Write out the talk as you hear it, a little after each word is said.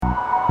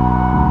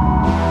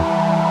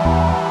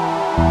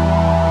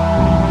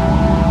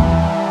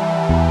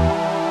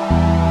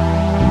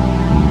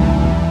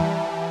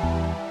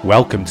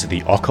Welcome to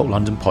the Occult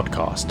London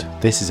podcast.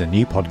 This is a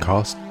new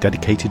podcast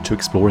dedicated to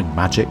exploring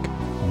magic,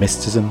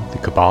 mysticism, the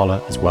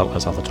Kabbalah, as well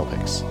as other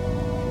topics.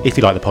 If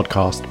you like the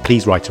podcast,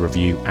 please write a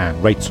review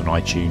and rate us on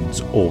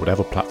iTunes or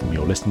whatever platform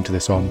you're listening to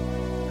this on,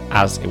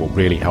 as it will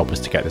really help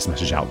us to get this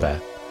message out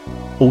there.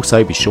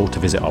 Also, be sure to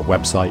visit our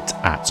website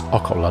at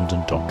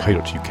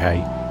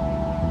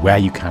occultlondon.co.uk, where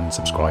you can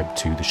subscribe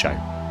to the show.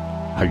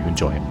 Hope you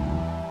enjoy it.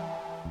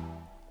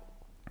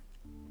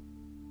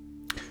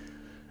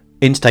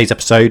 In today's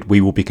episode, we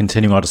will be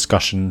continuing our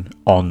discussion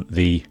on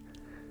the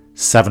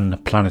 7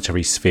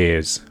 planetary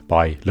spheres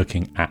by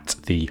looking at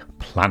the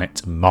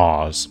planet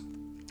Mars.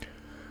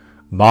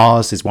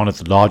 Mars is one of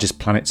the largest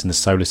planets in the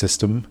solar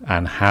system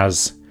and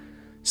has,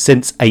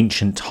 since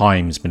ancient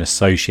times, been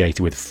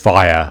associated with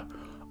fire,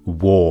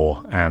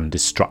 war, and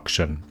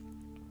destruction.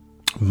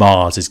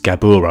 Mars is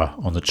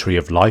Geburah on the Tree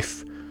of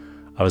Life,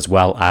 as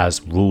well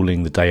as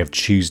ruling the day of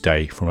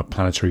Tuesday from a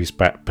planetary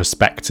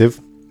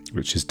perspective,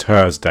 which is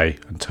Thursday,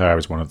 and Tyr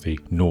is one of the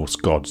Norse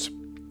gods.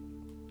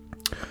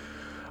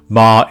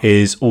 Ma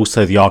is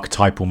also the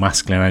archetypal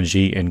masculine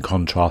energy in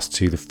contrast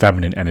to the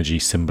feminine energy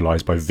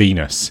symbolised by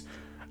Venus,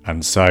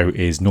 and so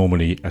is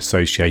normally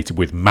associated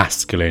with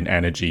masculine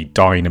energy,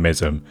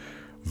 dynamism,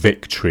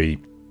 victory,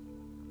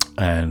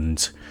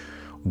 and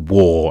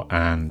war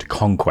and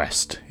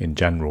conquest in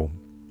general.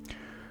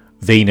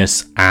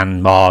 Venus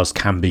and Mars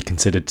can be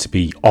considered to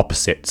be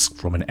opposites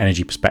from an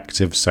energy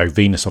perspective, so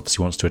Venus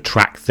obviously wants to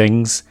attract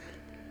things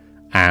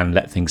and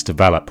let things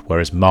develop,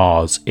 whereas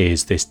Mars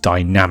is this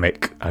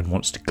dynamic and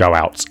wants to go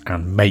out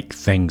and make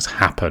things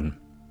happen.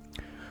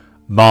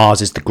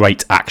 Mars is the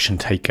great action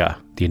taker,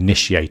 the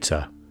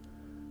initiator.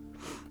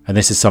 And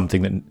this is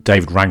something that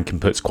David Rankin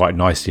puts quite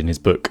nicely in his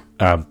book,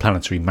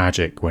 Planetary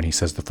Magic, when he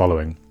says the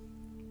following.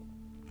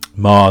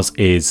 Mars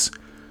is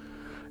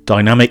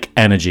dynamic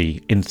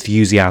energy,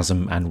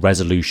 enthusiasm and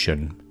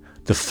resolution.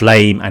 The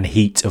flame and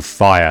heat of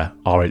fire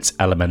are its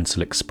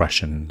elemental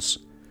expressions.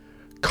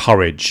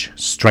 Courage,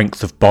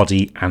 strength of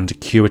body and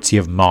acuity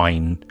of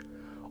mind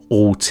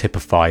all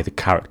typify the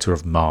character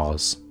of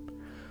Mars.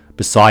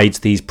 Besides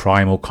these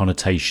primal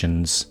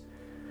connotations,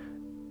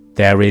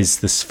 there is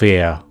the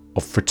sphere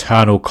of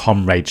fraternal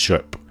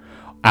comradeship,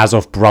 as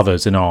of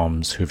brothers in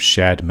arms who have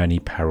shared many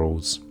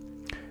perils.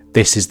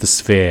 This is the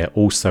sphere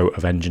also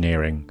of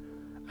engineering,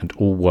 and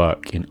all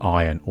work in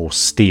iron or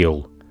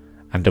steel,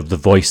 and of the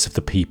voice of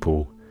the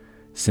people,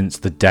 since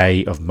the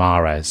day of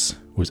Mares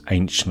was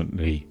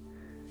anciently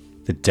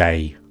the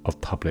day of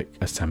public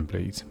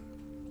assemblies.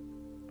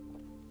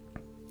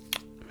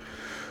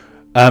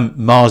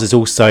 Mars is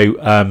also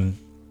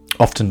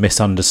often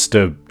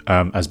misunderstood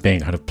as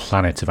being a kind of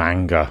planet of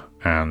anger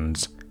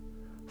and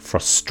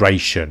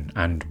frustration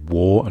and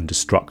war and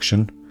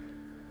destruction.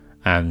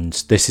 And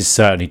this is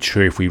certainly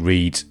true if we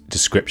read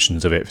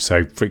descriptions of it.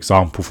 So, for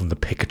example, from the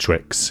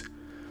Picatrix,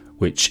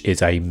 which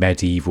is a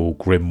medieval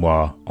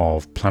grimoire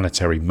of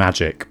planetary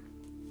magic,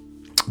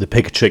 the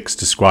Picatrix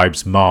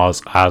describes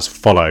Mars as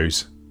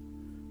follows.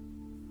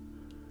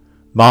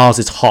 Mars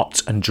is hot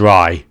and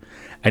dry,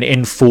 an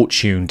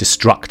infortune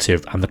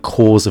destructive and the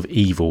cause of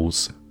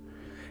evils.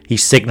 He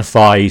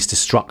signifies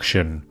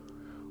destruction,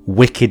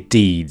 wicked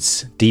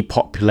deeds,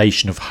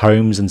 depopulation of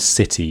homes and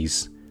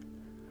cities,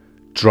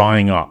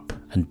 drying up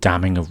and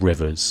damming of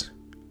rivers,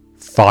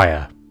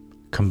 fire,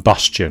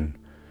 combustion,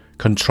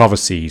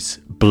 controversies,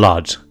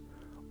 blood,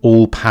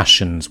 all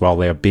passions while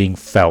they are being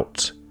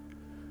felt,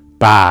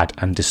 bad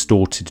and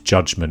distorted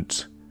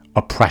judgment,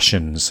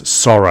 oppressions,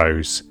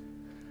 sorrows,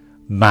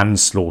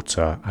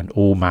 manslaughter and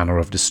all manner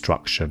of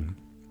destruction,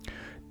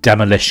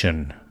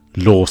 demolition,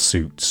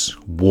 lawsuits,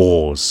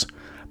 wars,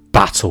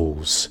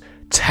 battles,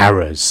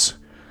 terrors,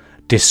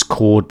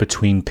 discord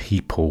between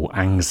people,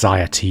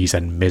 anxieties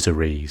and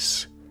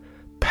miseries,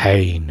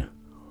 pain,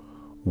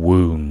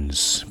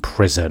 wounds,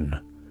 prison,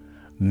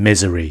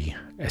 misery,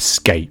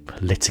 escape,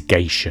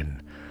 litigation,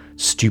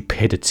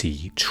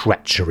 stupidity,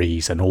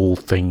 treacheries, and all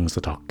things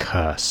that are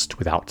cursed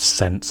without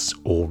sense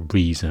or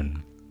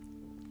reason.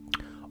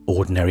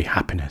 Ordinary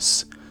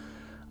happiness,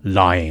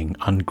 lying,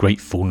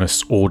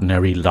 ungratefulness,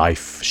 ordinary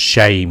life,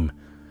 shame,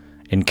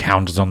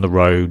 encounters on the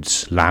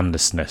roads,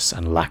 landlessness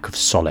and lack of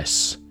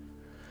solace,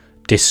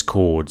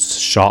 discords,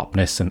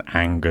 sharpness and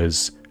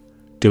angers,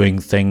 doing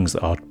things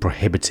that are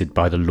prohibited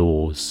by the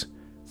laws,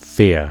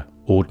 fear,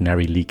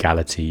 ordinary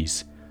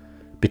legalities,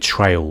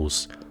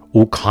 betrayals,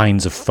 all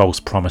kinds of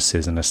false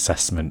promises and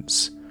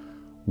assessments,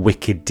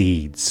 wicked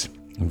deeds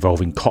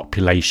involving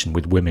copulation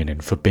with women in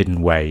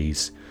forbidden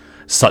ways,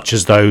 such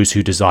as those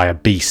who desire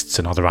beasts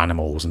and other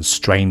animals and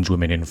strange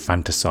women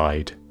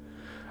infanticide,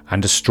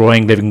 and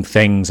destroying living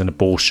things and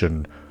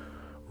abortion,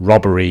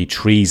 robbery,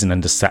 treason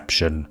and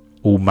deception,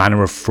 all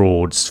manner of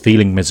frauds,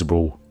 feeling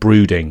miserable,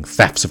 brooding,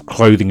 thefts of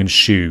clothing and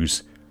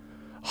shoes,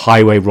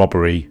 highway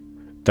robbery,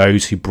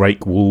 those who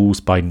break walls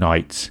by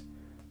night,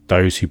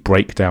 those who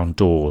break down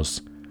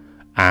doors,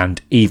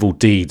 and evil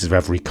deeds of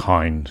every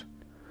kind,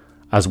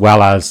 as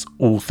well as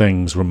all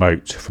things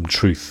remote from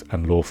truth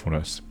and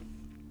lawfulness.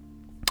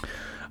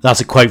 That's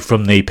a quote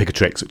from the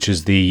Picatrix, which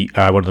is the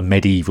one of the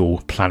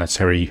medieval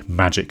planetary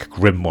magic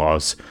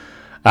grimoires.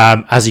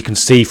 As you can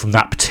see from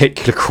that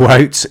particular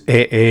quote,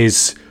 it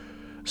is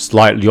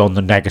slightly on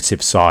the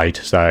negative side.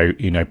 So,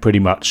 pretty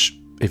much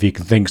if you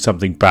can think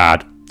something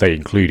bad, they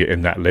include it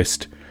in that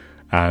list.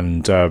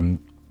 And, everything,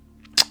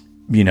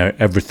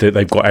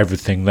 they've got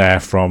everything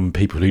there from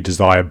people who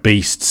desire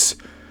beasts,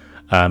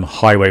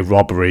 highway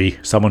robbery,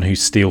 someone who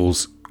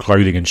steals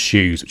clothing and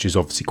shoes, which is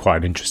obviously quite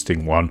an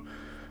interesting one.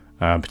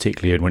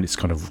 Particularly when it's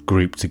kind of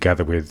grouped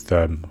together with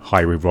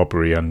highway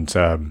robbery and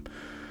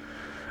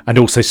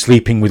also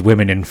sleeping with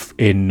women in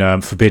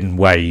forbidden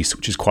ways,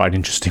 which is quite an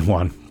interesting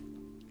one.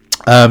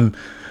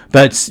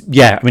 But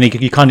yeah, I mean,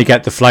 you kind of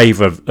get the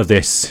flavour of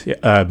this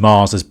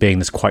Mars as being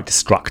this quite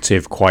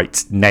destructive,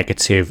 quite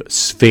negative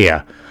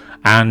sphere.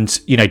 And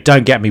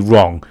don't get me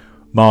wrong,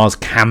 Mars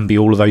can be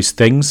all of those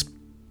things.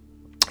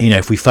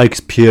 If we focus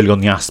purely on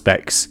the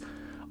aspects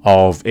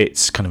of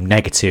its kind of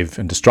negative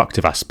and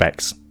destructive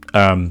aspects.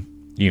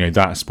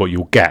 That's what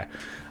you'll get.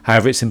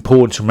 However, it's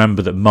important to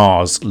remember that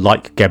Mars,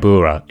 like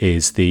Geburah,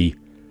 it's the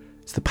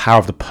power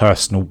of the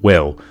personal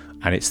will,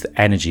 and it's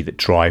the energy that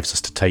drives us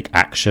to take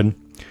action.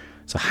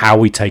 So how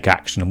we take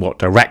action and what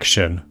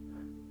direction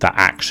that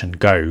action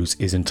goes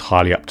is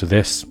entirely up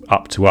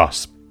to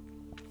us.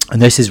 And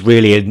this is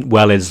really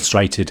well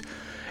illustrated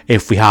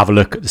if we have a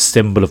look at the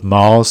symbol of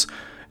Mars.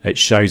 It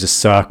shows a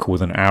circle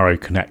with an arrow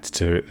connected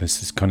to it.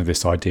 This is kind of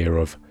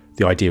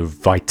the idea of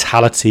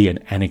vitality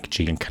and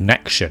energy and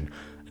connection.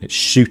 It's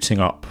shooting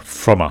up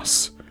from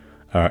us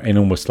in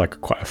almost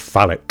like quite a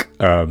phallic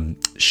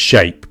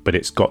shape, but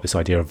it's got this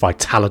idea of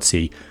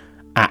vitality,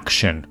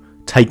 action,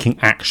 taking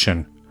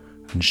action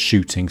and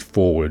shooting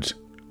forward.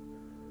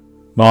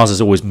 Mars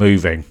is always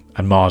moving,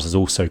 and Mars is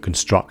also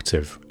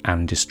constructive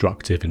and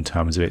destructive in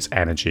terms of its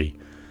energy.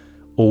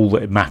 All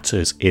that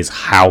matters is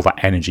how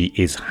that energy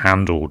is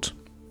handled.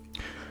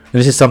 And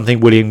this is something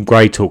William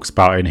Gray talks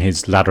about in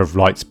his Ladder of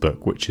Lights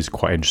book, which is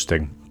quite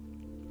interesting.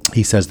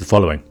 He says the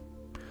following: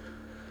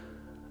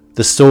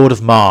 "The sword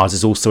of Mars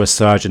is also a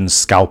surgeon's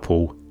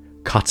scalpel,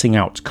 cutting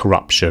out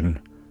corruption,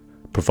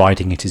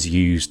 providing it is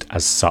used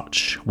as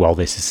such while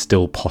this is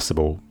still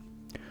possible.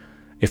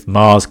 If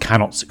Mars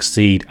cannot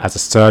succeed as a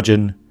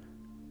surgeon,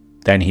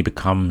 then he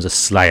becomes a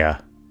slayer,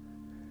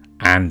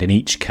 and in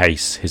each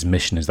case his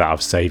mission is that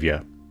of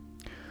saviour.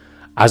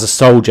 As a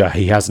soldier,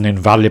 he has an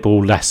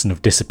invaluable lesson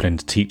of discipline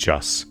to teach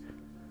us.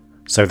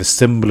 So the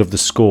symbol of the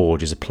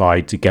scourge is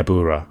applied to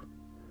Geburah,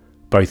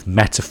 both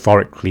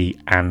metaphorically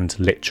and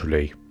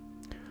literally.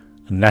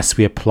 Unless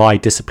we apply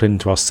discipline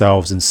to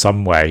ourselves in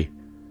some way,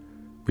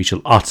 we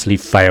shall utterly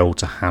fail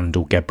to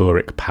handle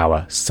Geburic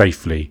power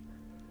safely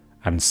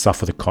and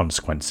suffer the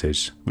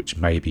consequences, which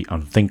may be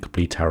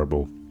unthinkably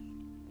terrible."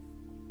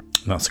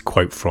 And that's a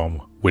quote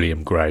from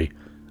William Gray,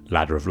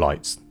 Ladder of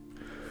Lights.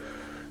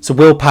 So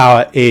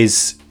willpower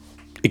is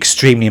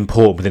extremely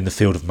important within the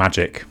field of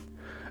magic,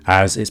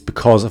 as it's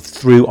because of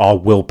through our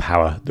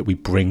willpower that we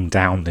bring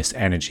down this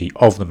energy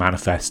of the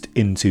manifest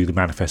into the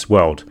manifest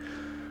world.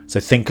 So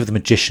think of the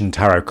Magician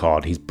Tarot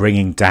card. He's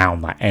bringing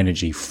down that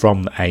energy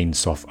from the Ein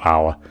Sof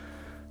Hour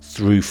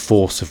through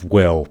force of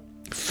will,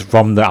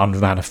 from the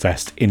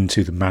unmanifest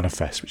into the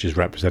manifest, which is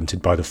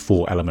represented by the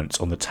 4 elements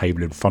on the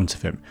table in front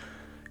of him.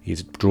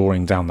 He's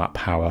drawing down that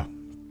power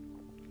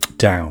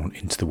down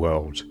into the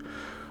world.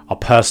 Our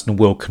personal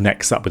will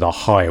connects up with our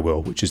higher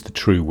will, which is the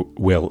true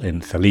will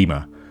in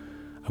Thelema.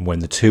 And when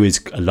the two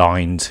is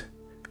aligned,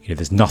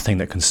 there's nothing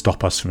that can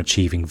stop us from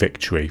achieving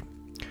victory.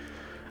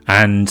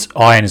 And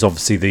iron is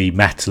obviously the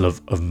metal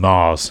of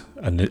Mars,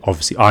 and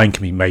obviously iron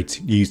can be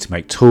used to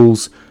make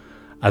tools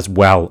as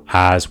well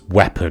as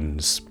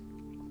weapons.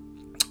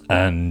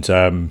 And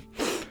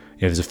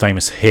there's a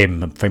famous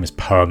hymn, a famous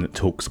poem that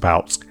talks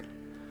about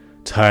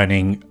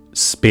turning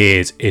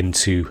spears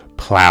into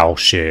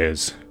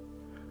plowshares.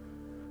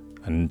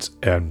 And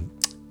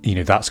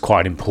that's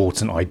quite an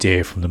important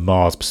idea from the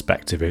Mars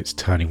perspective. It's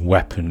turning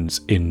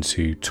weapons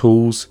into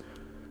tools,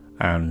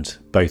 and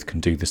both can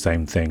do the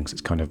same things.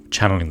 It's kind of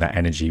channeling that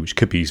energy, which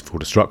could be used for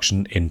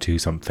destruction, into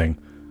something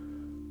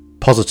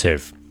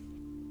positive.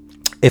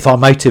 If our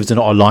motives are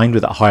not aligned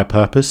with that higher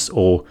purpose,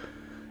 or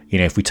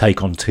if we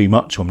take on too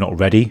much or I'm not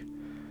ready,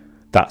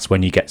 that's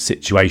when you get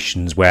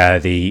situations where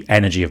the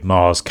energy of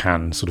Mars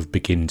can sort of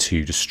begin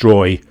to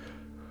destroy,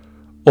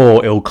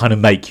 or it'll kind of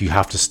make you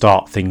have to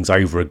start things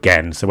over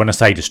again. So when I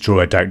say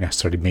destroy, I don't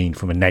necessarily mean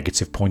from a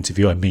negative point of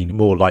view. I mean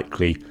more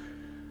likely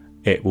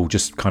it will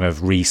just kind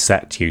of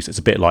reset you. So it's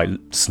a bit like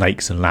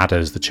Snakes and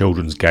Ladders, the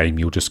children's game.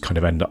 You'll just kind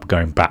of end up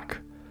going back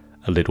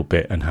a little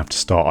bit and have to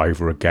start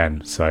over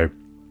again. So,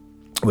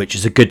 which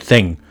is a good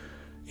thing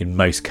in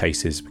most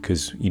cases,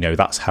 because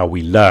that's how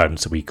we learn.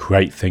 So we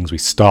create things, we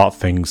start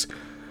things,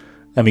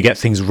 then we get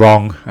things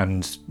wrong,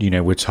 and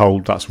we're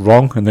told that's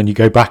wrong, and then you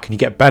go back and you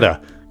get better,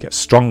 get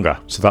stronger.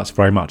 So that's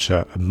very much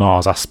a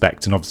Mars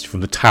aspect. And obviously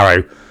from the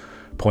tarot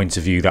point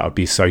of view, that would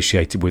be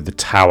associated with the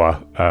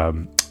Tower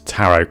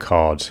tarot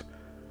card,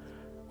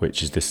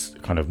 which is this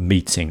kind of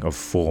meeting of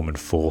form and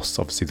force,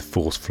 obviously the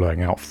force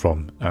flowing out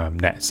from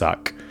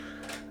Netzach,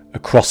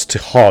 across to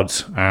Hod,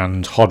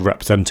 and Hod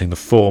representing the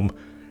form,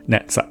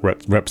 Netzach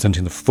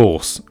representing the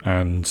force,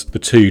 and the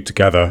two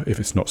together, if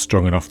it's not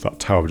strong enough, that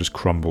tower just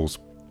crumbles.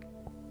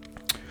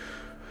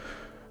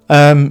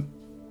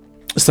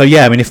 So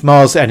yeah, I mean, if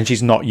Mars energy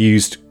is not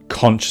used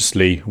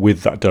consciously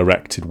with that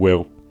directed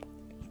will,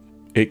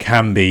 it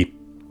can be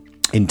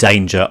in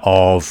danger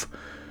of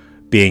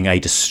being a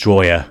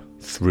destroyer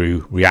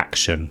through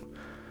reaction.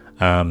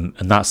 And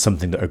that's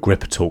something that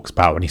Agrippa talks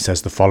about when he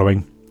says the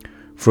following: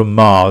 from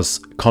Mars,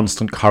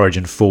 constant courage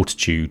and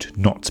fortitude,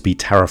 not to be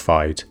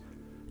terrified;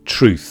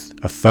 truth,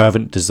 a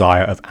fervent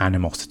desire of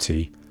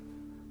animosity;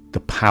 the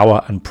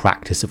power and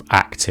practice of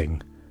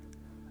acting;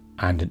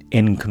 and an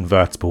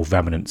inconvertible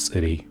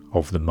vehemency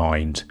of the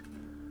mind.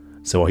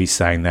 So what he's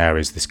saying there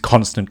is this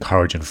constant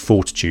courage and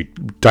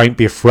fortitude. Don't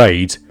be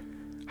afraid.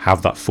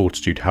 Have that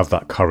fortitude, have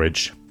that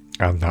courage,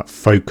 and that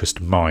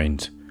focused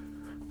mind.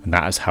 And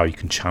that is how you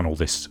can channel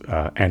this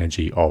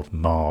energy of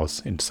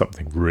Mars into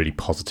something really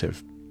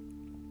positive.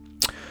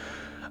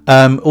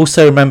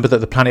 Also remember that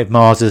the planet of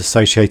Mars is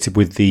associated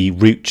with the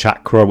root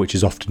chakra, which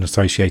is often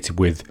associated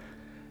with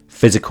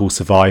physical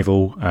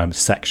survival,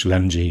 sexual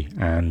energy,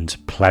 and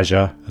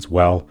pleasure as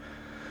well.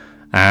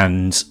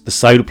 And the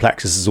solar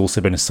plexus has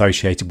also been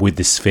associated with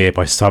this sphere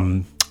by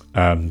some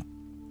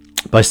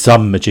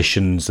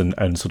magicians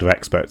and sort of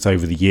experts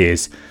over the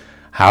years.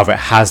 However, it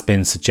has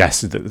been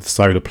suggested that the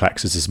solar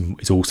plexus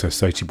is also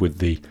associated with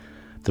the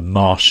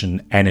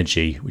Martian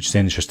energy, which is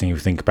interesting if you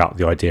think about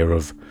the idea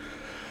of,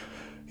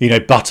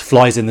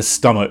 butterflies in the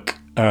stomach,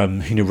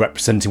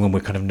 representing when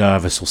we're kind of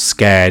nervous or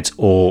scared,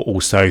 or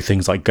also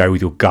things like go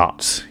with your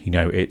gut.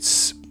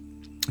 It's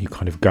you're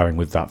kind of going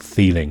with that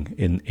feeling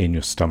in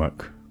your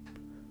stomach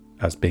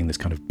as being this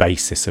kind of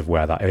basis of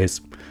where that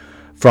is.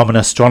 From an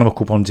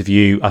astrological,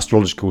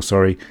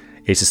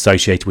 it's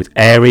associated with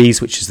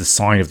Aries, which is the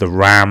sign of the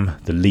ram,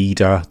 the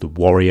leader, the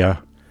warrior.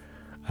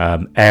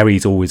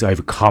 Aries always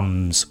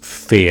overcomes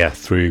fear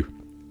through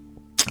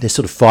this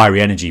sort of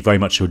fiery energy, very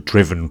much a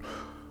driven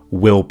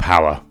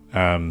willpower.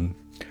 And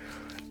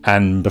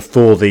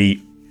before the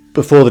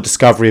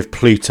discovery of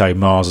Pluto,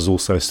 Mars is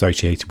also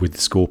associated with the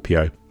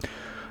Scorpio.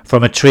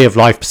 From a tree of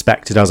life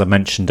perspective, as I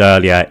mentioned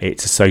earlier,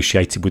 it's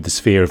associated with the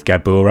sphere of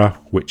Geburah,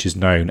 which is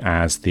known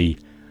as the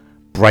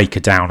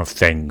breaker down of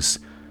things,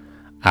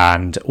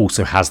 and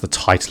also has the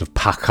title of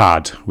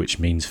Pakad, which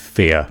means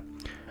fear,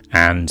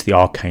 and the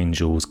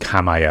archangels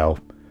Kamael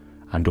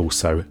and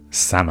also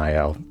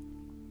Samael.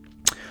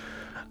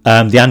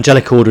 The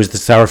angelic order is the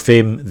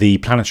Seraphim, the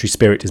planetary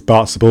spirit is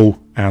Barzabul,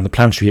 and the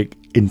planetary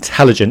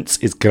intelligence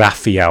is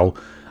Graphiel,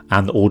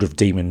 and the order of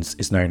demons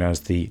is known as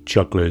the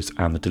Jugglers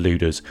and the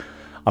Deluders.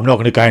 I'm not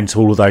going to go into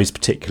all of those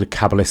particular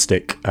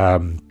Kabbalistic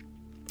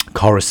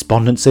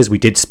correspondences. We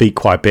did speak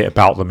quite a bit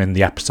about them in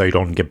the episode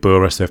on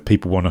Geburah, so if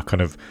people want to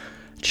kind of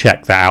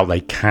check that out,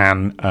 they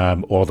can.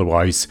 Or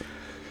otherwise,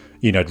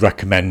 I'd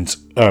recommend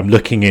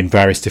looking in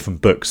various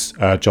different books.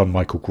 John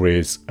Michael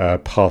Greer's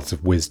Paths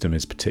of Wisdom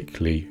is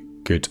particularly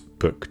good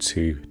book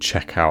to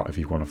check out if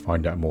you want to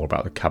find out more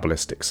about the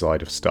Kabbalistic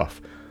side of stuff.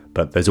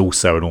 But there's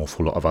also an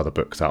awful lot of other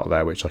books out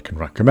there which I can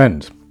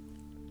recommend.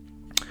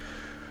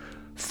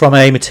 From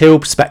a material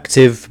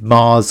perspective,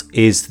 Mars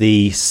is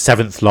the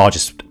 7th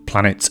largest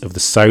planet of the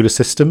solar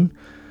system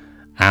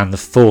and the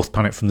 4th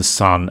planet from the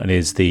Sun, and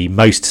is the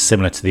most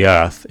similar to the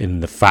Earth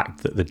in the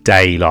fact that the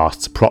day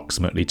lasts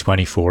approximately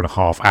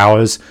 24.5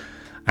 hours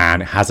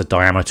and it has a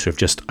diameter of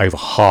just over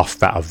half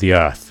that of the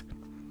Earth.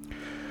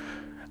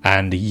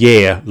 And a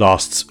year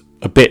lasts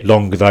a bit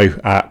longer though,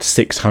 at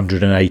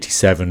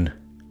 687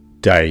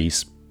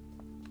 days.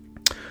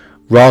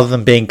 Rather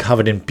than being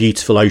covered in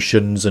beautiful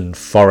oceans and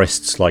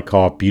forests like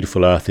our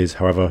beautiful Earth is,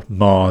 however,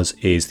 Mars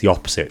is the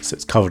opposite. So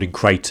it's covered in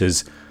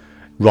craters,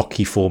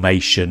 rocky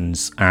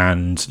formations,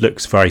 and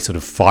looks very sort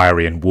of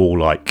fiery and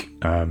wall-like.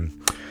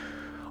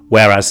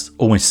 Whereas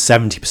almost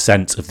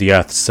 70% of the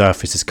Earth's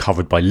surface is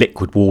covered by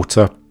liquid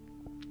water,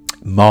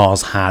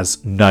 Mars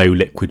has no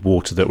liquid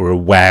water that we're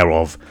aware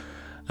of,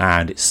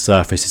 and its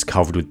surface is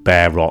covered with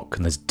bare rock,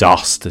 and there's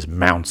dust, there's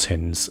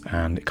mountains,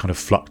 and it kind of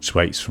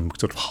fluctuates from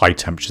sort of high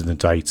temperatures in the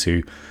day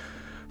to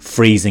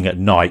freezing at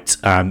night.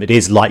 It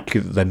is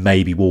likely that there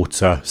may be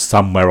water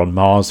somewhere on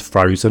Mars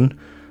frozen,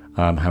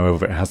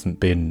 however it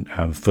hasn't been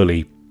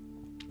fully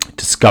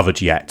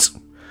discovered yet.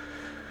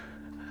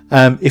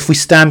 If we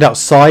stand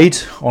outside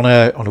on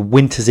a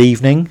winter's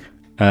evening,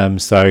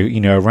 so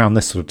around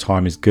this sort of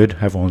time is good,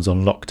 everyone's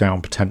on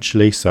lockdown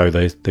potentially, so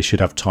they should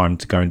have time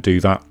to go and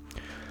do that.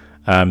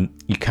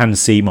 You can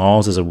see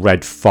Mars as a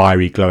red,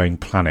 fiery, glowing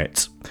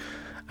planet,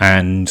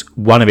 and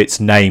one of its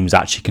names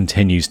actually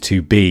continues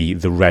to be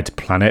the red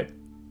planet.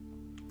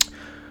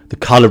 The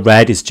colour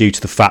red is due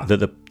to the fact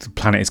that the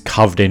planet is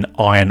covered in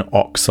iron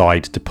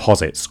oxide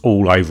deposits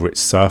all over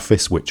its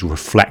surface, which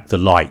reflect the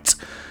light.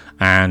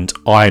 And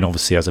iron,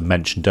 obviously, as I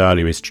mentioned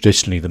earlier, is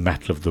traditionally the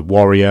metal of the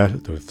warrior,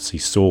 obviously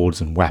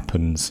swords and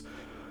weapons.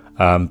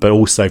 But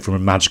also from a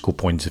magical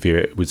point of view,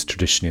 it was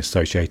traditionally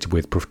associated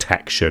with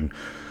protection.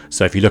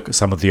 So if you look at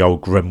some of the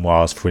old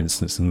grimoires, for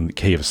instance, in the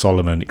Key of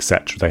Solomon,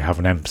 etc., they have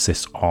an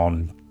emphasis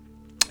on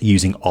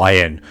using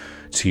iron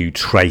to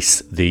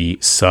trace the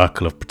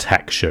circle of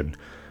protection,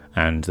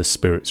 and the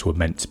spirits were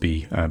meant to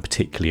be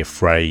particularly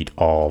afraid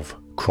of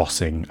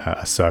crossing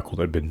a circle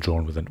that had been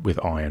drawn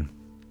with iron.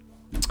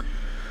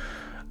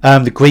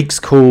 The Greeks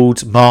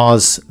called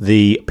Mars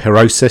the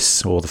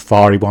Pyrosis, or the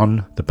fiery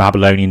one. The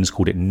Babylonians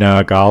called it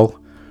Nergal.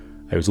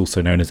 It was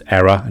also known as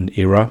Era and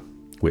Ira,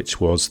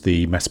 which was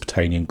the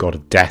Mesopotamian god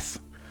of death.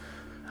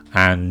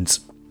 And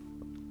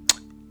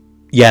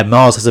yeah,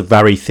 Mars has a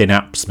very thin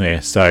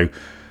atmosphere, so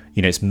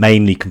it's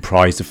mainly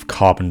comprised of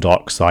carbon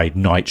dioxide,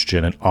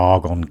 nitrogen and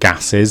argon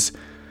gases.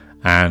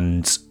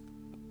 And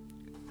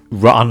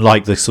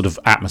unlike the sort of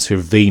atmosphere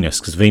of Venus,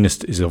 because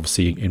Venus is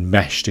obviously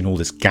enmeshed in all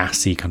this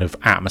gassy kind of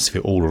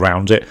atmosphere all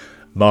around it,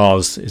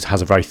 Mars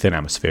has a very thin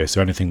atmosphere,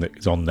 so anything that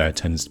is on there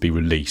tends to be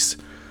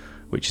released,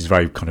 which is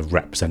very kind of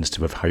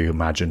representative of how you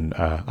imagine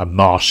a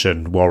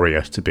Martian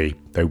warrior to be.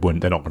 They're not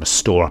going to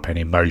store up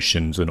any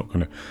emotions.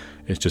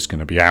 It's just going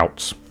to be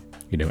out,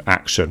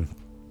 action.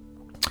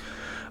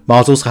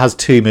 Mars also has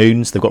 2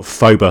 moons. They've got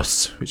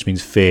Phobos, which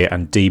means fear,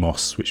 and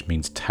Deimos, which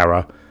means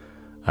terror.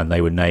 And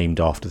they were named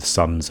after the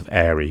sons of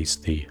Ares,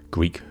 the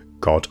Greek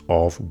god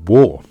of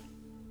war.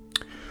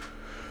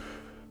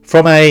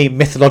 From a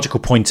mythological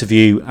point of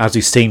view, as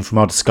we've seen from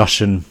our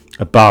discussion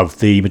above,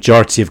 the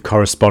majority of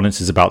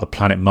correspondences about the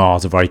planet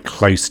Mars are very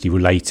closely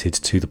related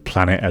to the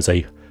planet as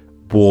a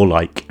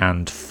warlike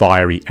and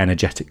fiery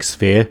energetic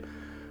sphere,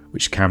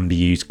 which can be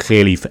used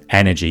clearly for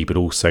energy, but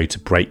also to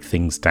break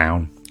things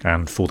down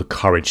and for the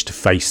courage to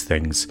face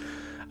things.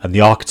 And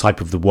the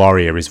archetype of the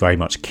warrior is very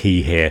much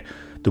key here.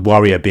 The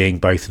warrior being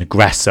both an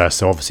aggressor,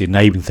 so obviously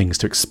enabling things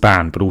to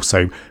expand, but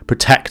also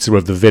protector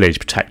of the village,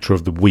 protector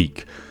of the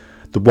weak.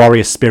 The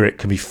warrior spirit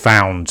can be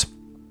found,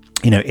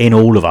 in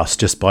all of us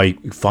just by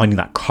finding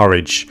that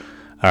courage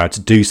to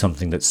do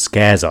something that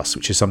scares us,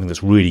 which is something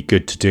that's really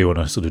good to do on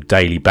a sort of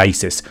daily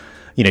basis.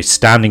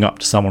 Standing up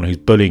to someone who's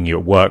bullying you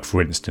at work,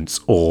 for instance,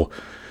 or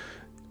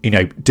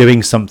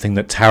doing something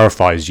that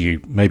terrifies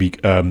you. Maybe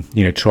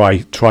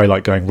try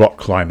like going rock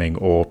climbing,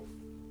 or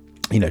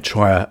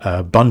try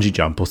a bungee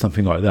jump or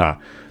something like that.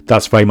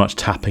 That's very much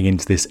tapping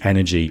into this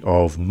energy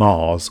of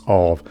Mars,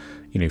 of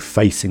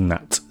facing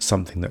that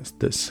something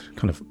that's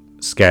kind of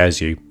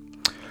scares you.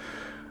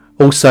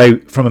 Also,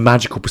 from a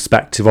magical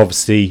perspective,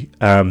 obviously,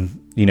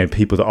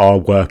 people that are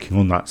working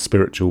on that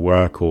spiritual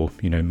work or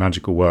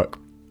magical work,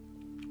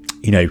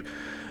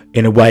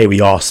 in a way we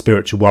are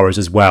spiritual warriors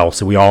as well.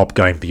 So we are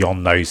going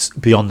beyond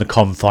the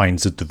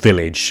confines of the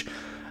village.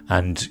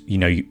 And,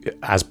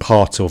 as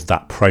part of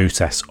that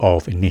process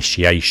of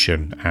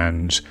initiation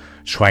and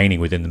training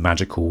within the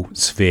magical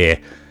sphere,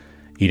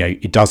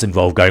 it does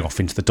involve going off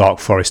into the dark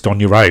forest on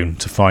your own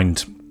to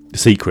find the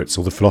secrets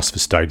or the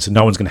Philosopher's Stone. So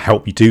no one's going to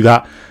help you do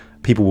that.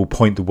 People will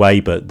point the way,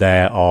 but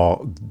the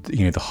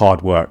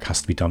hard work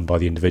has to be done by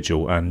the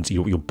individual, and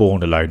you're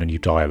born alone and you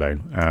die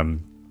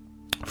alone.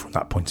 From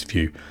that point of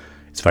view,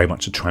 it's very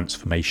much a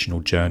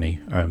transformational journey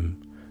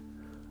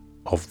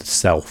of the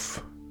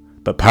self,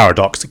 but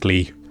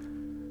paradoxically,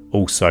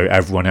 also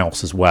everyone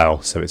else as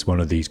well. So it's one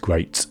of these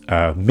great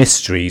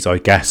mysteries, I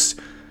guess,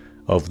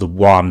 of the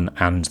one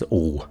and the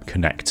all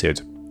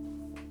connected.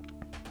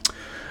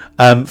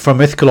 From a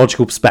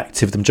mythological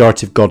perspective, the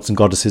majority of gods and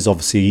goddesses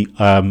obviously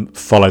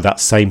follow that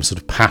same sort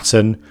of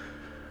pattern.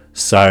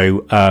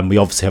 So we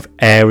obviously have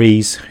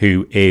Ares,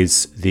 who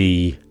is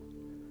the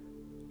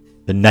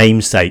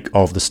namesake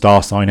of the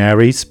star sign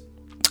Aries,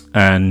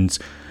 and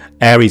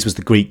Ares was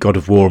the Greek god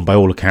of war, and by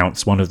all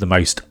accounts one of the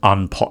most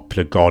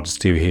unpopular gods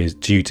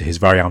due to his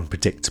very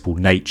unpredictable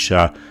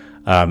nature,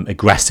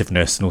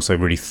 aggressiveness, and also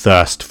really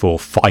thirst for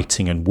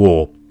fighting and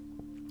war,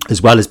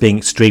 as well as being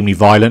extremely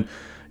violent.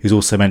 He was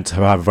also meant to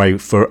have a very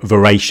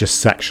voracious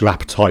sexual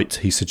appetite.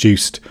 He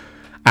seduced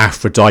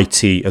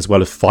Aphrodite as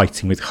well as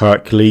fighting with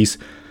Hercules.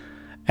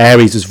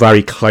 Ares was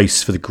very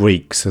close for the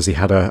Greeks as he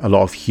had a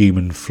lot of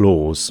human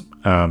flaws,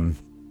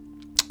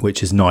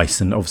 which is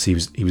nice. And obviously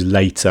he was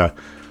later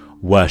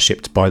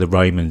worshipped by the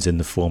Romans in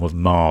the form of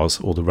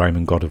Mars, or the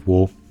Roman god of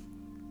war.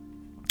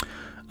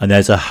 And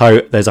there's a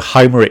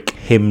Homeric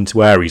hymn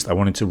to Ares that I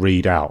wanted to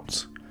read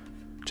out,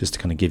 just to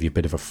kind of give you a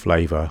bit of a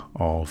flavour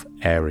of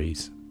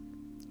Ares.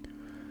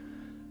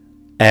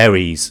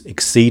 Ares,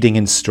 exceeding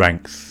in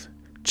strength,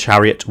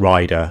 chariot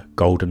rider,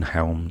 golden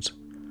helmed,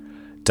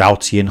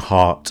 doughty in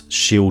heart,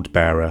 shield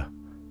bearer,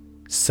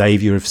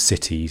 saviour of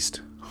cities,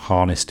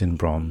 harnessed in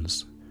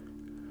bronze,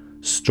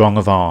 strong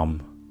of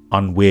arm,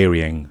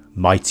 unwearying,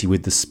 mighty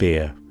with the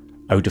spear,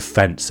 O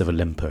defence of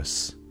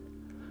Olympus,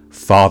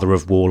 father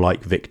of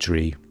warlike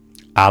victory,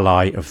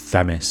 ally of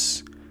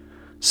Themis,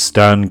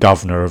 stern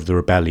governor of the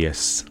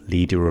rebellious,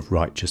 leader of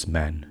righteous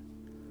men,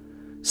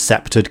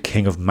 sceptred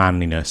king of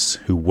manliness,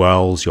 who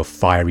whirls your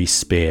fiery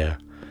spear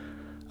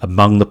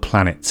among the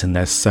planets in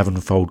their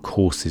sevenfold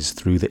courses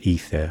through the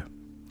ether,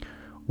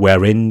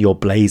 wherein your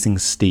blazing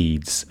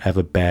steeds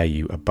ever bear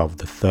you above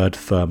the third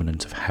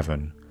firmament of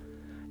heaven.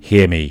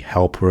 Hear me,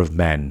 helper of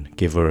men,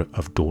 giver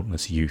of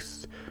dauntless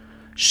youth,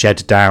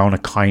 shed down a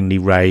kindly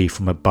ray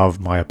from above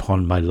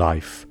upon my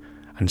life,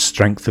 and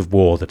strength of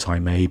war, that I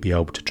may be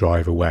able to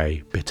drive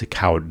away bitter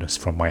cowardness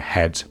from my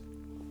head,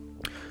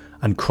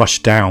 and crush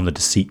down the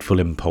deceitful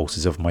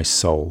impulses of my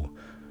soul,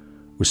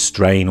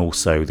 restrain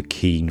also the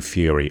keen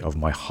fury of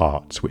my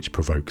heart which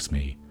provokes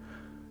me,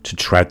 to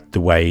tread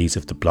the ways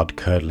of the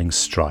blood-curdling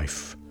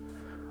strife.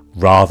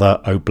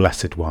 Rather, O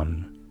Blessed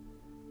One,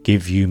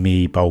 give you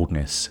me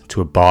boldness to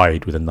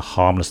abide within the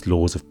harmless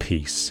laws of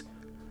peace,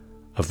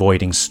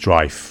 avoiding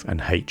strife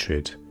and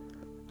hatred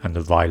and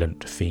the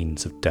violent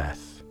fiends of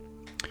death.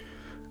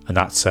 And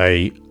that's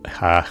a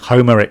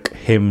Homeric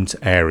hymn to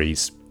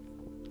Ares.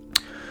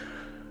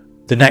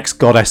 The next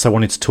goddess I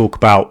wanted to talk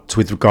about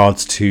with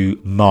regards to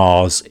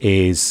Mars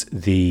is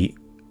the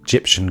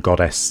Egyptian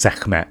goddess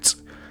Sekhmet.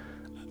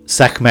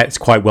 Sekhmet is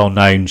quite well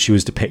known. She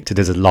was depicted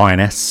as a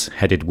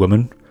lioness-headed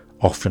woman,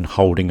 often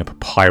holding a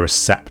papyrus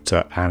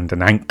sceptre and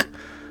an ankh.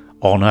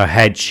 On her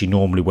head she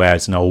normally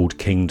wears an old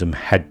kingdom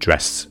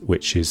headdress,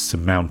 which is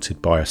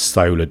surmounted by a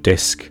solar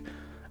disc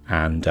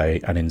and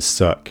an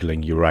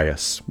encircling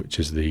uraeus, which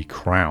is the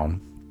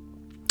crown.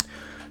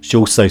 She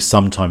also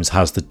sometimes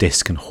has the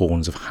disc and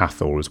horns of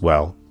Hathor as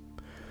well.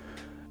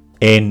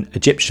 In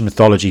Egyptian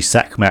mythology,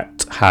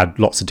 Sekhmet had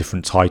lots of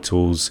different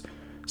titles,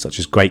 such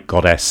as Great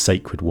Goddess,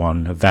 Sacred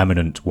One,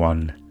 Vehement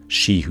One,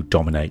 She Who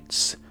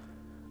Dominates,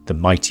 the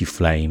Mighty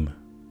Flame,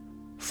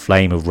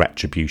 Flame of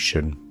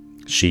Retribution,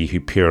 She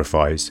Who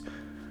Purifies.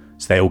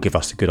 So they all give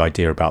us a good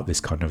idea about this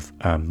kind of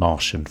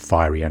Martian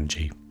fiery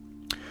energy.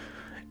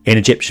 In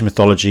Egyptian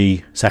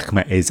mythology,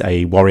 Sekhmet is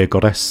a warrior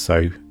goddess,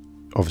 so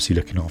obviously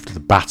looking after the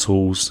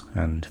battles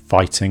and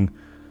fighting,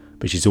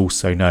 but she's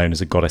also known as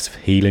a goddess of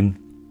healing.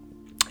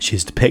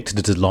 She's depicted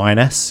as a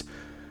lioness,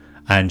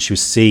 and she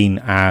was seen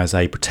as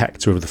a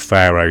protector of the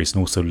pharaohs and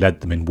also led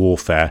them in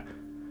warfare,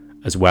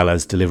 as well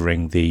as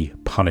delivering the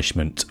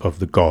punishment of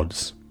the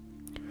gods.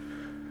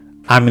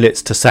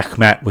 Amulets to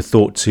Sekhmet were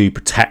thought to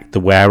protect the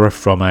wearer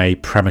from a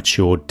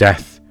premature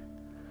death,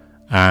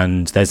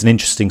 and there's an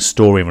interesting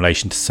story in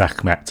relation to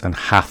Sekhmet and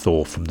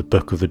Hathor from the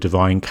Book of the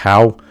Divine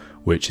Cow,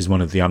 which is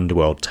one of the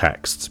underworld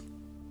texts.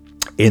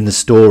 In the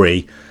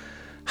story,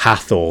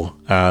 Hathor,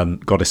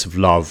 goddess of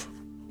love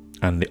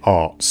and the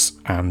arts,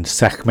 and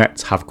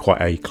Sekhmet have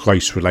quite a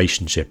close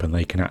relationship, and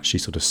they can actually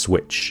sort of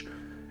switch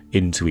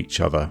into each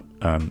other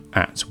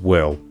at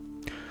will.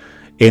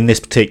 In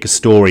this particular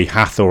story,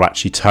 Hathor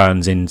actually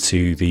turns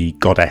into the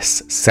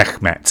goddess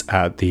Sekhmet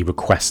at the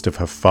request of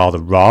her father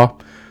Ra,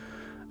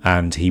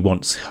 and he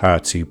wants her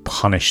to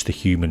punish the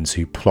humans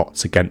who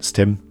plot against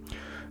him.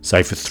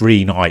 So for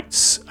 3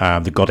 nights,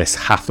 the goddess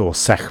Hathor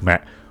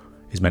Sekhmet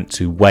is meant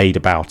to wade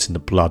about in the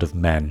blood of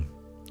men.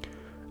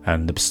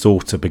 And the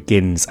slaughter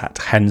begins at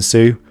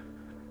Hensu,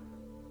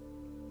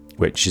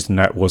 which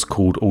was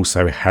called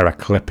also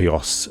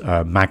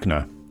Heraclipios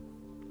Magna.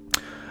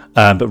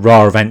 But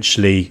Ra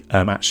eventually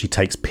actually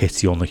takes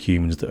pity on the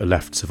humans that are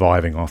left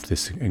surviving after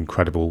this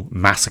incredible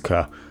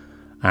massacre,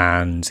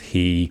 and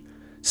he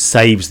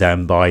saves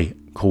them by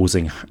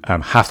causing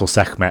Hathor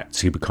Sekhmet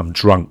to become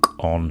drunk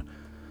on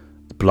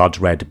blood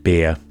red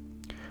beer,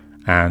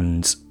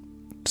 and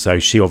so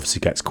she obviously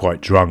gets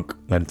quite drunk,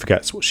 then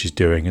forgets what she's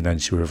doing, and then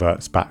she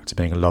reverts back to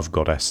being a love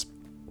goddess.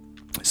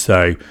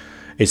 So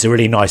it's a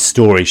really nice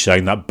story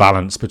showing that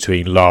balance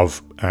between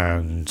love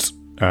and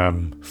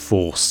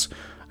force,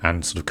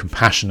 and sort of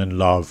compassion and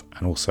love,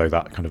 and also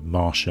that kind of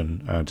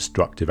Martian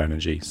destructive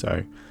energy.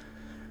 So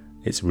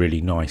it's a really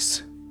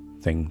nice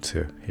thing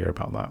to hear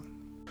about that.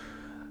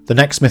 The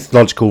next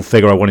mythological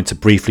figure I wanted to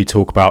briefly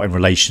talk about in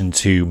relation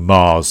to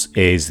Mars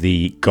is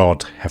the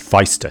god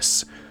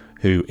Hephaestus,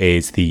 who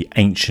is the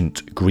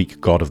ancient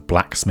Greek god of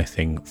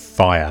blacksmithing,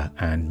 fire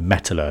and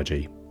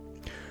metallurgy.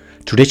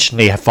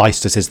 Traditionally,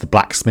 Hephaestus is the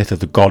blacksmith of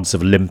the gods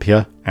of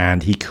Olympia,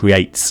 and he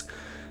creates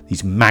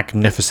these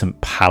magnificent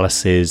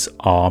palaces,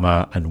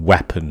 armour and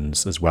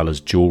weapons, as well as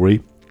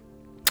jewellery.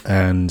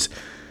 And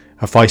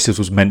Hephaestus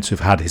was meant to have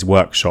had his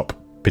workshop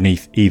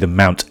beneath either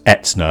Mount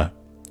Etna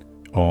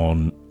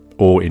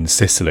or in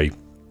Sicily.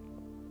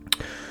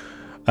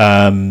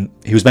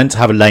 He was meant to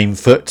have a lame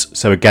foot,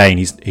 so again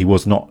he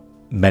was not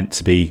meant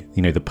to be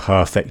the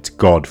perfect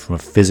god from a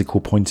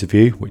physical point of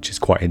view, which is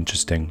quite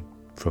interesting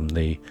from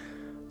the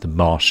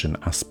Martian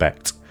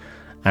aspect.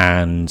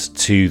 And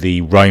to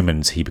the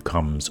Romans he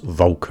becomes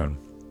Vulcan.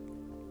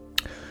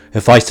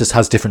 Hephaestus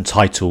has different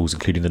titles,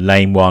 including the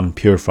Lame One,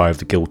 Purifier of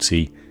the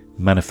Guilty,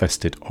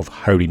 Manifested of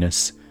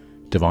Holiness,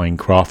 Divine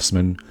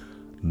Craftsman,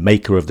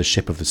 Maker of the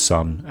Ship of the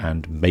Sun,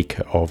 and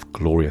Maker of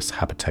Glorious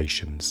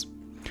Habitations.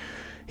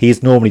 He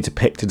is normally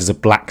depicted as a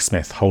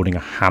blacksmith holding a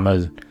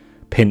hammer,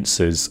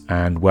 pincers,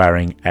 and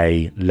wearing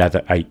a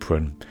leather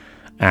apron.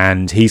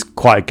 And he's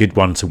quite a good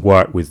one to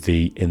work with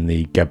in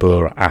the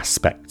Geburah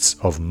aspects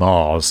of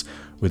Mars,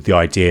 with the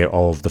idea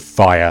of the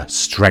fire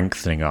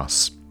strengthening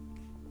us.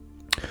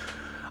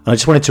 And I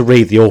just wanted to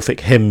read the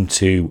Orphic hymn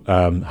to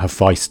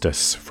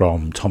Hephaestus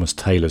from Thomas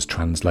Taylor's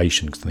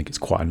translation, because I think it's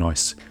quite a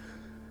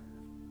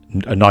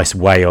nice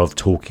way of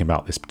talking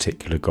about this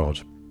particular god.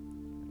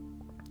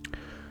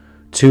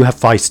 To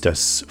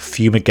Hephaestus,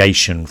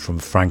 fumigation from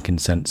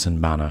frankincense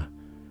and manna,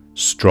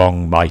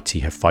 strong mighty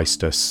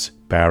Hephaestus,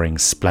 bearing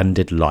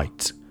splendid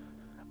light,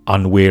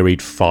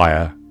 unwearied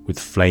fire with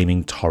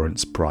flaming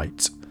torrents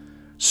bright,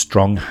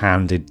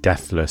 strong-handed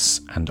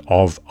deathless and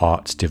of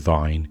art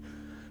divine,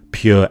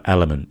 pure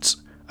element,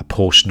 a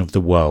portion of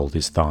the world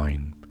is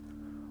thine.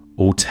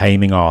 All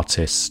taming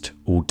artist,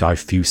 all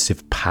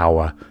diffusive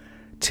power,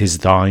 'tis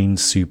thine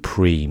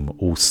supreme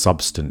all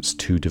substance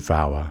to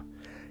devour.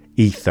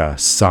 Ether,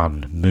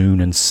 sun,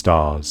 moon and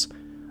stars,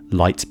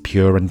 light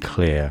pure and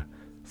clear,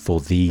 for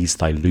these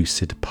thy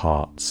lucid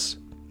parts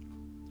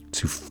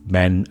to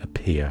men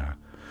appear.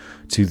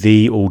 To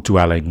thee all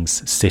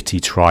dwellings, city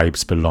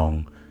tribes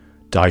belong,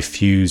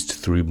 diffused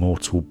through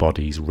mortal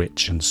bodies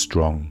rich and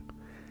strong.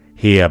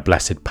 Here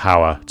blessed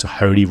power to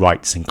holy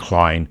rites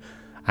incline,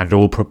 and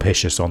all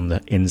propitious on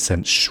the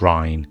incense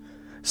shrine,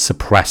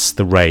 suppress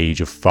the rage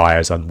of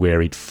fire's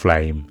unwearied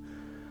flame,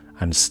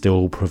 and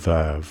still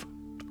preserve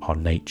our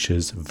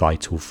nature's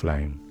vital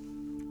flame.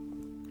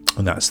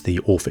 And that's the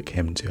Orphic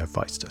hymn to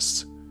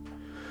Hephaestus.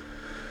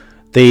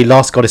 The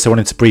last goddess I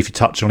wanted to briefly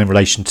touch on in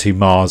relation to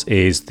Mars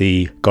is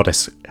the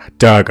goddess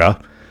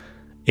Durga.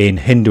 In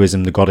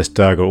Hinduism, the goddess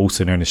Durga,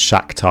 also known as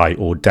Shakti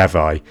or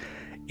Devi,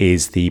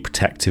 is the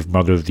protective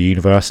mother of the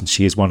universe, and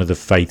she is one of the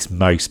faith's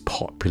most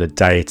popular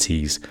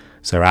deities,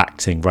 so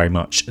acting very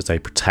much as a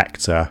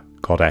protector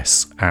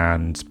goddess,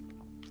 and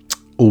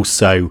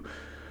also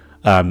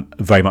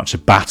very much a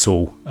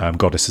battle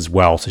goddess as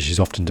well. So she's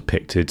often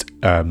depicted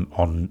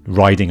on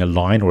riding a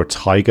lion or a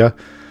tiger,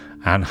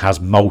 and has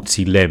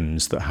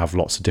multi-limbs that have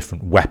lots of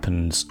different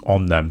weapons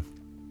on them.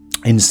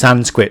 In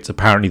Sanskrit,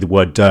 apparently the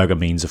word Durga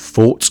means a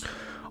fort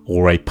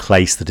or a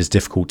place that is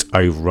difficult to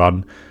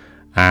overrun,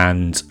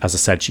 and as I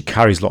said, she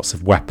carries lots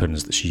of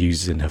weapons that she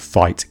uses in her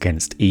fight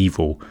against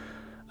evil.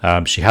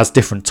 She has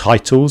different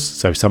titles,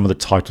 so some of the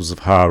titles of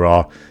her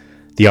are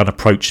the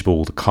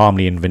unapproachable, the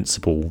calmly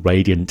invincible,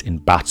 radiant in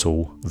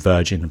battle,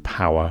 virgin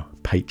power,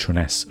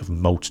 patroness of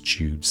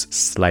multitudes,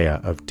 slayer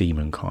of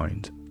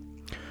demonkind.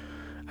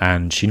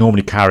 And she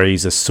normally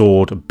carries a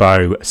sword, a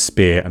bow, a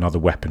spear and other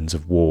weapons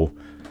of war,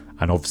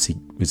 and obviously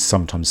is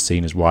sometimes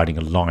seen as riding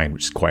a lion,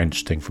 which is quite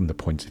interesting from the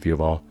point of view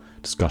of our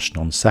discussion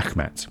on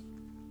Sekhmet.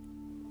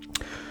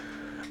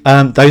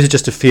 Those are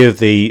just a few of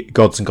the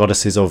gods and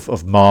goddesses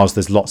of Mars.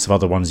 There's lots of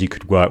other ones you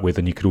could work with,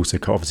 and you could also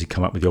obviously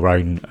come up with your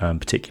own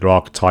particular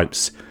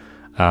archetypes.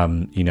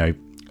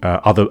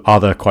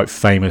 Other quite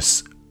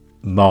famous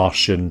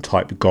Martian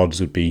type gods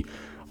would be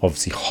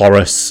obviously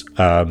Horus,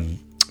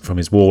 from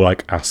his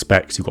warlike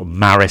aspects. You've got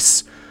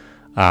Maris,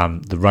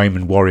 the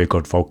Roman warrior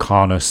god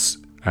Vulcanus,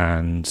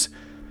 and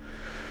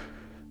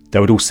there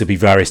would also be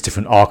various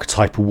different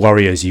archetypal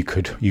warriors you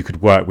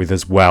could work with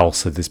as well.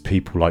 So there's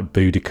people like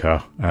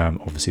Boudica,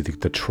 obviously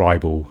the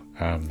tribal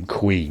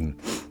queen,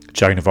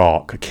 Joan of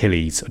Arc,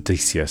 Achilles,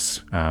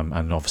 Odysseus,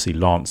 and obviously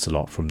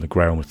Lancelot from the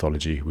Grail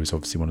mythology, who was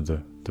obviously one of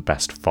the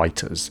best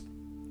fighters.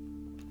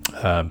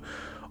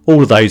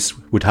 All of those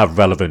would have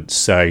relevance,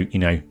 so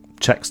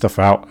check stuff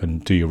out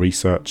and do your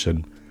research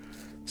and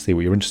see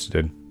what you're interested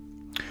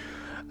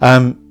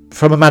in.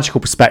 From a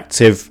magical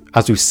perspective,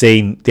 as we've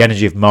seen, the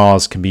energy of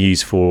Mars can be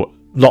used for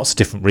lots of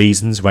different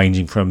reasons,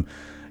 ranging from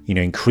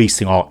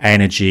increasing our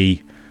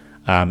energy.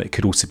 It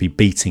could also be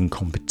beating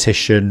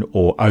competition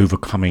or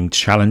overcoming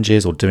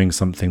challenges or doing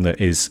something that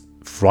is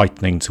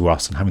frightening to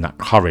us and having that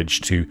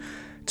courage to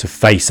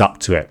face up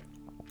to it.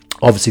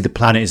 Obviously, the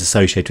planet is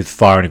associated with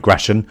fire and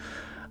aggression,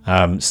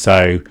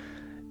 so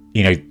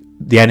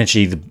the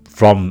energy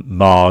from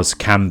Mars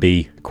can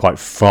be quite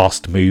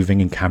fast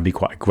moving and can be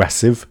quite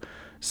aggressive.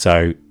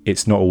 So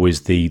it's not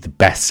always the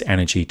best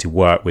energy to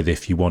work with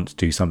if you want to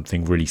do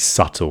something really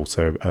subtle.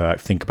 So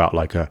think about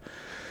like a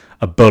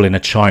bull in a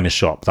china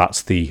shop.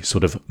 That's the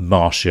sort of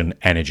Martian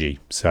energy.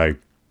 So,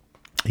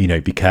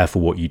 be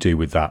careful what you do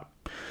with that.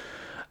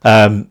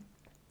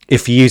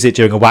 If you use it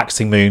during a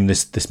waxing moon,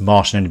 this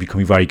Martian energy can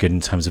be very good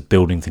in terms of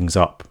building things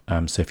up.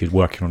 So if you're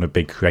working on a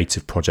big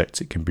creative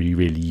project, it can be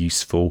really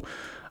useful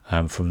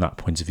from that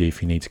point of view.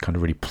 If you need to kind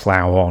of really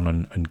plow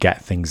on and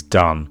get things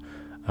done,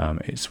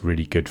 it's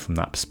really good from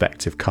that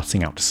perspective,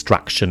 cutting out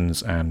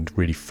distractions and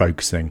really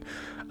focusing.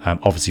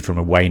 Obviously from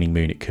a waning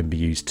moon, it can be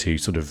used to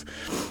sort of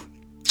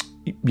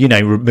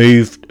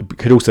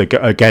could also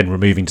again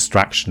removing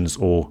distractions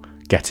or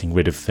getting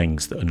rid of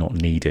things that are not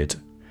needed.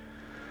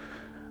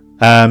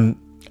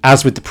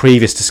 As with the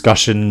previous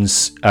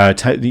discussions,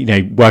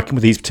 working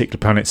with these particular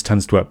planets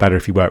tends to work better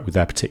if you work with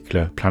their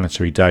particular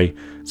planetary day.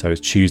 So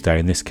it's Tuesday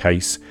in this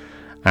case,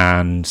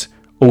 and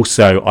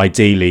also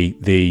ideally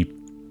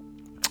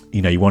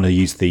you want to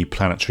use the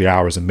planetary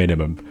hour as a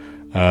minimum.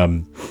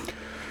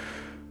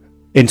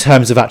 In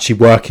terms of actually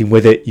working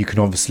with it, you can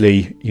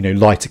obviously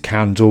light a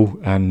candle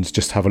and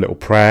just have a little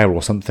prayer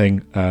or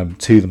something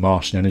to the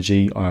Martian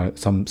energy.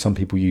 Some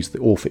people use the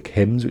Orphic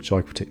hymns, which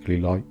I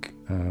particularly like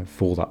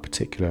for that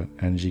particular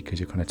energy, because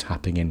you're kind of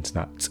tapping into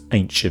that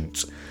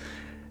ancient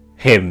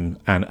hymn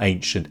and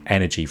ancient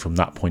energy from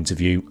that point of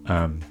view.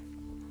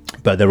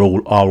 But there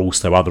are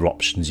also other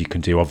options you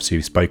can do. Obviously,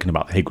 we've spoken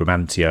about the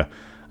Hygromantia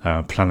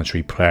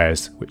planetary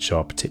prayers, which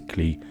are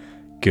particularly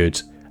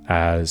good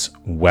as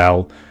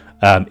well.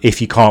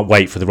 If you can't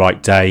wait for the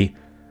right day,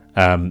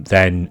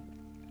 then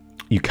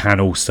you can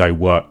also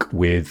work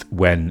with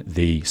when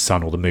the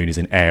sun or the moon is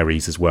in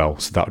Aries as well.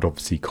 So that would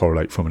obviously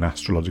correlate from an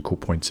astrological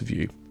point of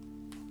view.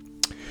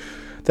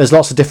 There's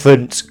lots of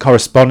different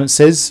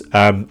correspondences.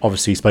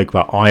 Obviously, you spoke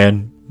about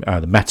iron,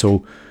 the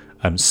metal.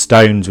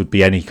 Stones would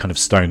be any kind of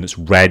stone that's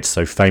red.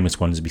 So famous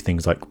ones would be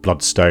things like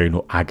bloodstone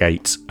or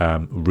agate.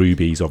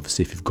 Rubies,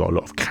 obviously, if you've got a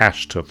lot of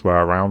cash to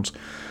throw around.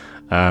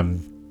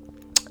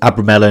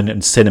 Abramelin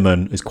and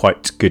cinnamon is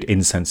quite good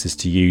incenses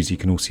to use. You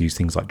can also use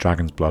things like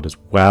dragon's blood as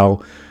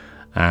well.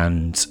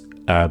 And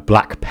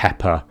black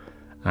pepper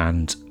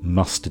and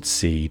mustard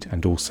seed,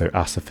 and also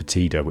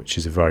asafoetida, which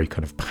is a very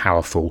kind of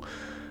powerful,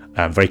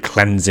 very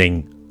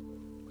cleansing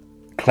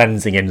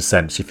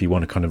incense. If you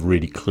want to kind of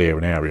really clear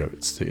an area,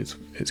 it's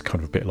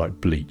kind of a bit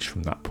like bleach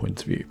from that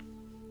point of view.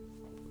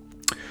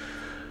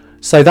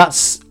 So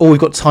that's all we've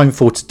got time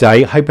for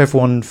today. I hope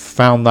everyone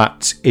found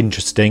that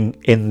interesting.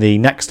 In the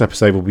next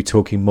episode, we'll be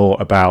talking more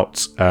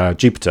about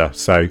Jupiter.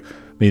 So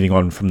moving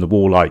on from the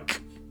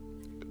warlike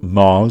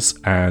Mars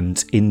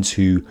and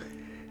into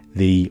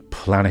the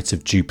planet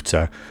of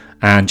Jupiter.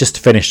 And just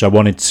to finish, I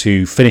wanted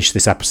to finish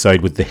this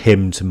episode with the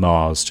hymn to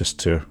Mars, just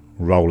to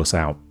roll us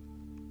out.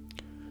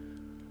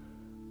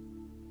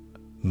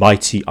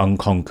 Mighty,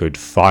 unconquered,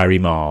 fiery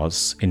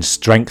Mars, in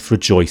strength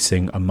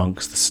rejoicing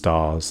amongst the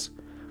stars,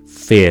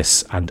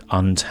 fierce and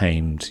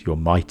untamed your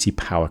mighty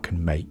power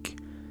can make,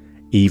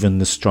 even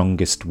the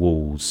strongest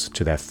walls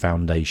to their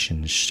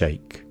foundations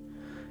shake.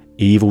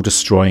 Evil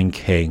destroying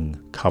king,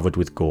 covered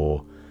with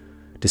gore,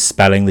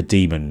 dispelling the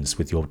demons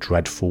with your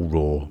dreadful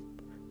roar.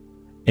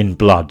 In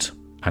blood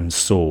and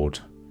sword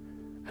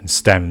and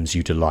stems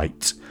you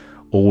delight,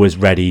 always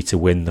ready to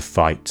win the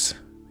fight.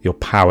 Your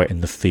power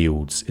in the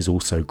fields is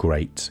also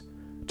great,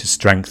 to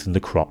strengthen the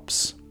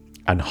crops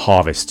and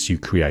harvests you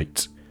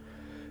create.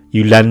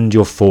 You lend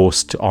your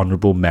force to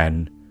honourable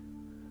men,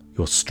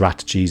 your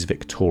strategies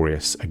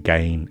victorious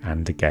again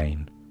and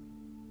again.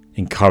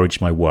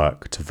 Encourage my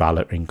work to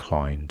valour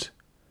inclined,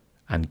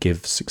 and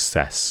give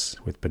success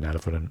with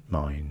benevolent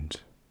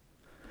mind.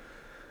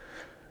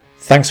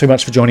 Thanks very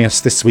much for joining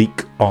us this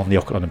week on the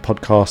Occult London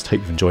podcast.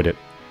 Hope you've enjoyed it.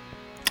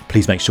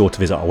 Please make sure to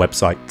visit our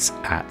website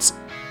at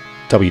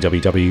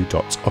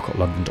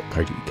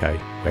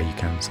www.occultlondon.co.uk, where you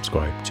can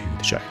subscribe to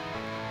the show.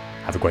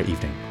 Have a great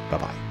evening. Bye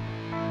bye.